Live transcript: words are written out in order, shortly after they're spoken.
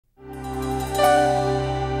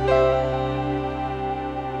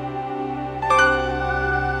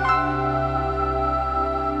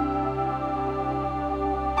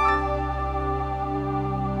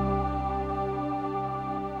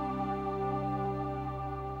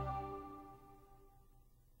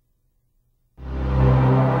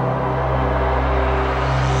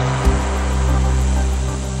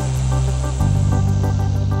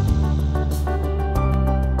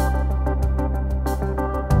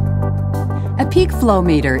peak flow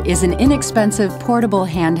meter is an inexpensive portable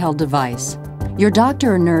handheld device. Your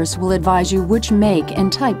doctor or nurse will advise you which make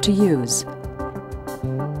and type to use.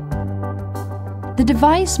 The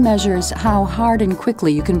device measures how hard and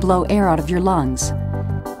quickly you can blow air out of your lungs.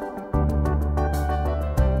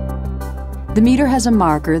 The meter has a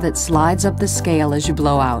marker that slides up the scale as you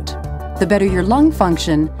blow out. The better your lung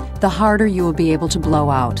function, the harder you will be able to blow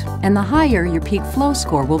out, and the higher your peak flow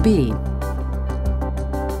score will be.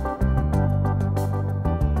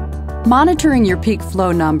 Monitoring your peak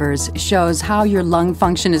flow numbers shows how your lung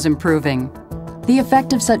function is improving, the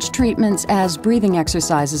effect of such treatments as breathing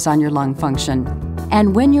exercises on your lung function,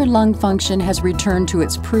 and when your lung function has returned to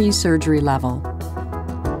its pre-surgery level.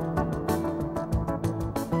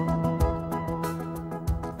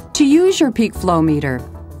 To use your peak flow meter,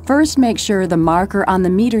 first make sure the marker on the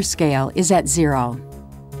meter scale is at 0.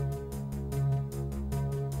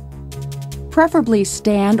 Preferably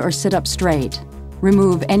stand or sit up straight.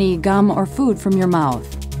 Remove any gum or food from your mouth.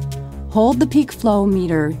 Hold the peak flow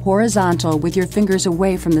meter horizontal with your fingers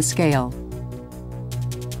away from the scale.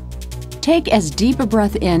 Take as deep a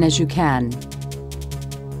breath in as you can.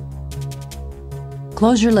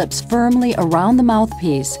 Close your lips firmly around the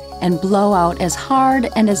mouthpiece and blow out as hard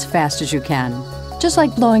and as fast as you can, just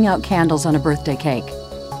like blowing out candles on a birthday cake.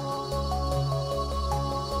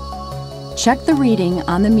 Check the reading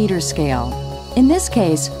on the meter scale. In this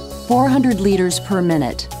case, 400 liters per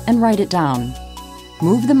minute, and write it down.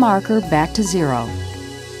 Move the marker back to 0.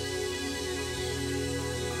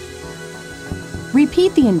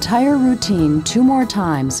 Repeat the entire routine 2 more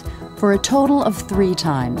times for a total of 3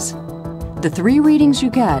 times. The 3 readings you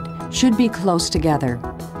get should be close together.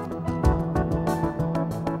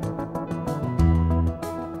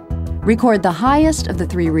 Record the highest of the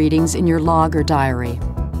 3 readings in your log or diary.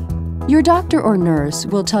 Your doctor or nurse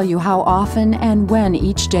will tell you how often and when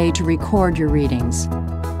each day to record your readings.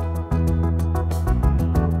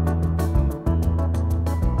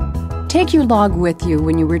 Take your log with you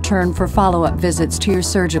when you return for follow-up visits to your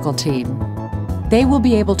surgical team. They will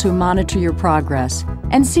be able to monitor your progress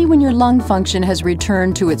and see when your lung function has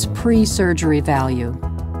returned to its pre-surgery value.